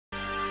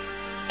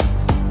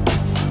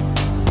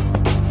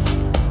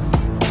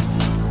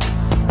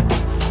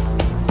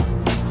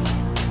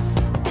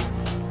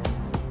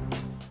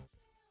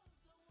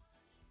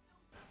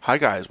Hi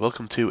guys,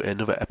 welcome to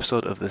another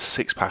episode of the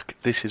 6-pack.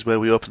 This is where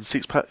we open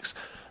 6-packs.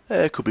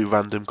 Could be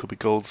random, could be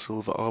gold,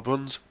 silver or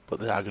bronze, but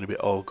they are going to be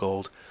all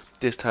gold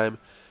this time,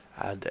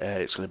 and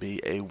it's going to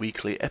be a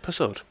weekly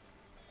episode.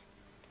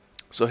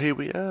 So here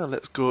we are,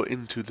 let's go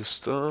into the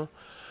store,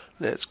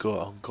 let's go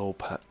on gold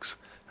packs,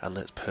 and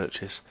let's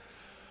purchase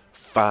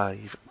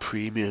 5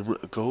 premium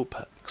gold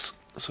packs.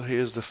 So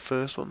here's the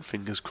first one,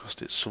 fingers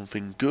crossed it's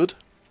something good,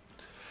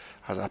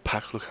 as our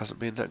pack look hasn't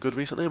been that good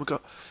recently. We've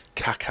got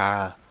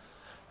Kaká.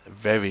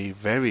 Very,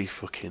 very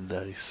fucking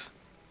nice.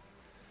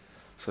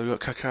 So we've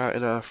got Kaká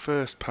in our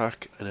first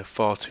pack in a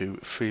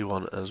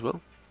 4-2-3-1 as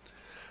well.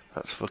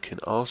 That's fucking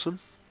awesome.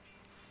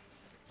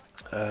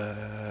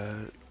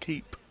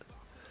 Keep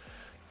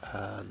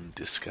and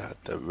discard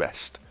the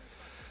rest.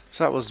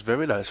 So that was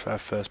very nice for our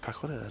first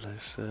pack, wasn't it? A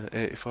nice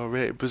 84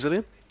 rated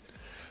Brazilian.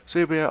 So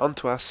here we are on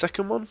to our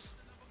second one.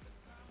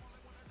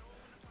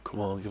 Come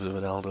on, give us a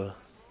Ronaldo.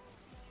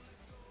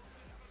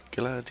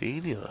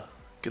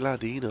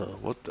 Gilardino,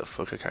 what the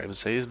fuck, I can't even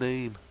say his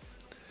name.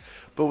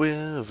 But we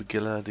have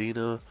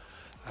Gilardino,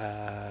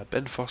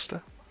 Ben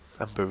Foster,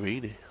 and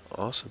Barini.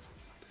 Awesome.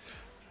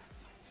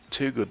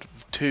 Two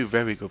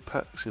very good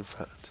packs, in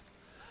fact.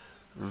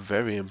 I'm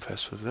very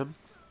impressed with them.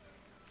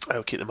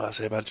 I'll keep the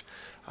Marseille badge,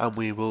 and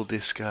we will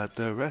discard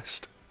the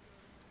rest.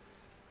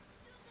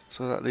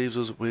 So that leaves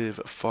us with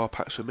 4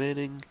 packs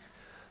remaining.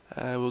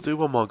 We'll do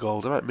one more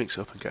gold. I might mix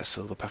it up and get a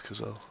silver pack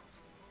as well.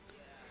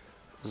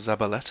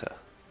 Zabaleta.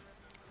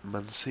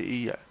 Man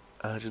City,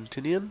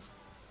 Argentinian.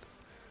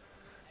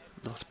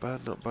 Not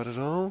bad at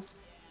all.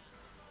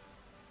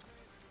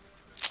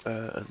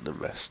 And the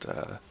rest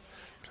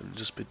can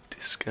just be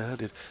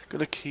discarded.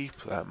 Gonna keep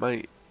that,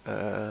 mate.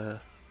 Yeah,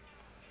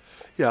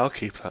 I'll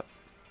keep that.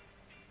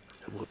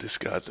 And we'll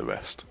discard the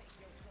rest.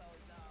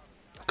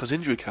 Because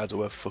injury cards are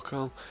worth fuck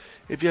all.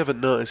 If you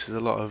haven't noticed,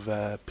 there's a lot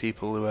of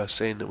people who are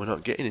saying that we're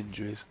not getting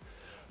injuries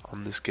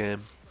on this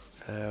game.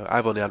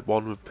 I've only had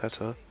one with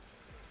Peto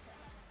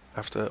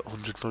after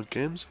 100 odd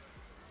games.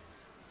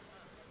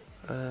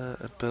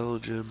 A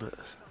Belgium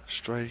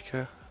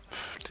striker,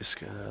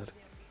 discard.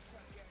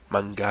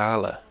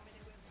 Mangala.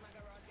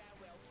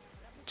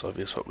 It's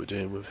obvious what we're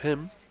doing with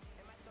him.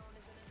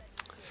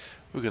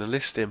 We're going to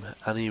list him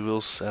and he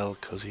will sell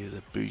because he is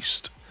a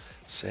boost.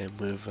 Same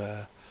with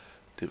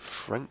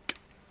Frank.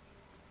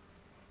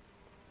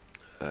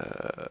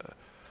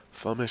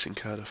 Formation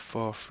card of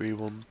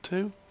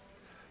 4-3-1-2.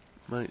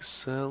 Might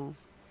sell.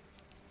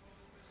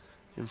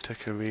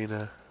 Imtech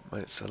Arena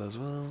might sell as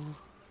well,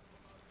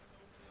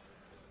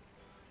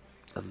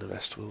 and the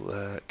rest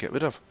we'll get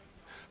rid of.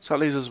 So that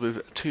leaves us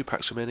with 2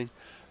 packs remaining.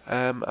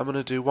 I'm going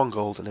to do 1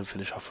 gold and then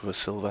finish off with a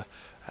silver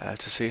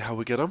to see how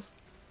we get on.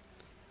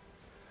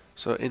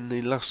 So in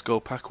the last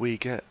gold pack we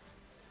get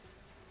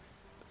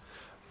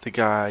the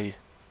guy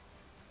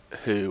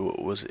who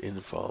was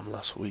in form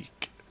last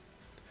week,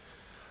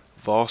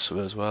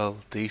 Vorsa as well,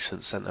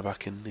 decent centre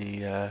back in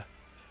the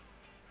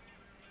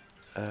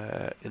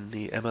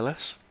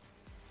MLS.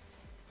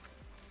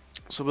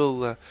 So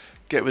we'll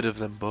get rid of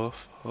them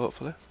both,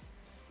 hopefully.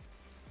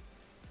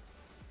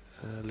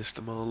 List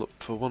them all up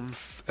for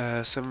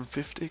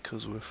 750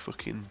 because we're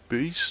fucking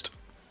beast.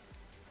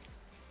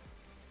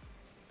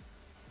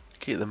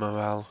 Keep the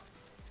morale,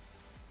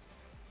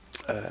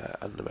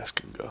 and the rest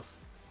can go.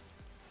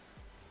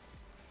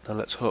 Now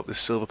let's hope this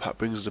silver pack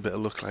brings us a bit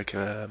of luck, like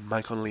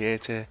Mike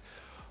Onliete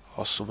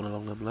or someone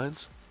along them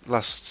lines.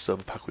 Last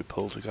silver pack we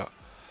pulled, we got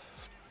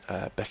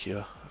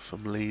Becchio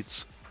from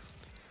Leeds,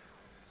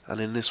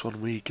 and in this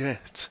one we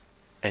get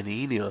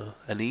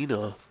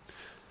Enino,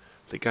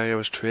 the guy I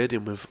was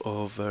trading with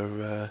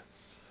over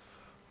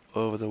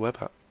the web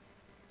app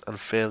and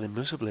failing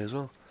miserably as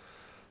well.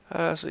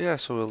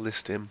 So we'll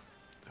list him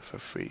for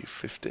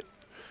 350.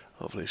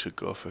 Hopefully it should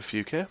go for a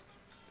few K.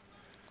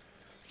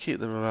 Keep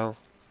the morale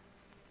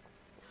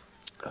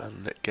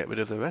and get rid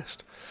of the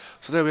rest.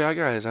 So there we are,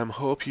 guys. I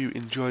hope you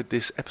enjoyed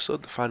this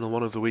episode, the final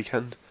one of the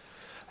weekend.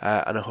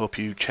 And I hope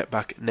you check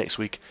back next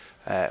week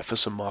for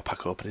some more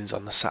pack openings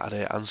on the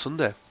Saturday and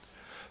Sunday.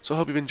 So I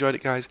hope you've enjoyed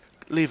it, guys.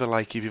 Leave a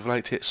like if you've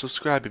liked it,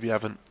 subscribe if you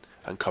haven't,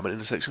 and comment in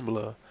the section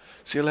below.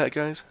 See you later,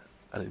 guys,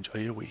 and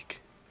enjoy your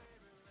week.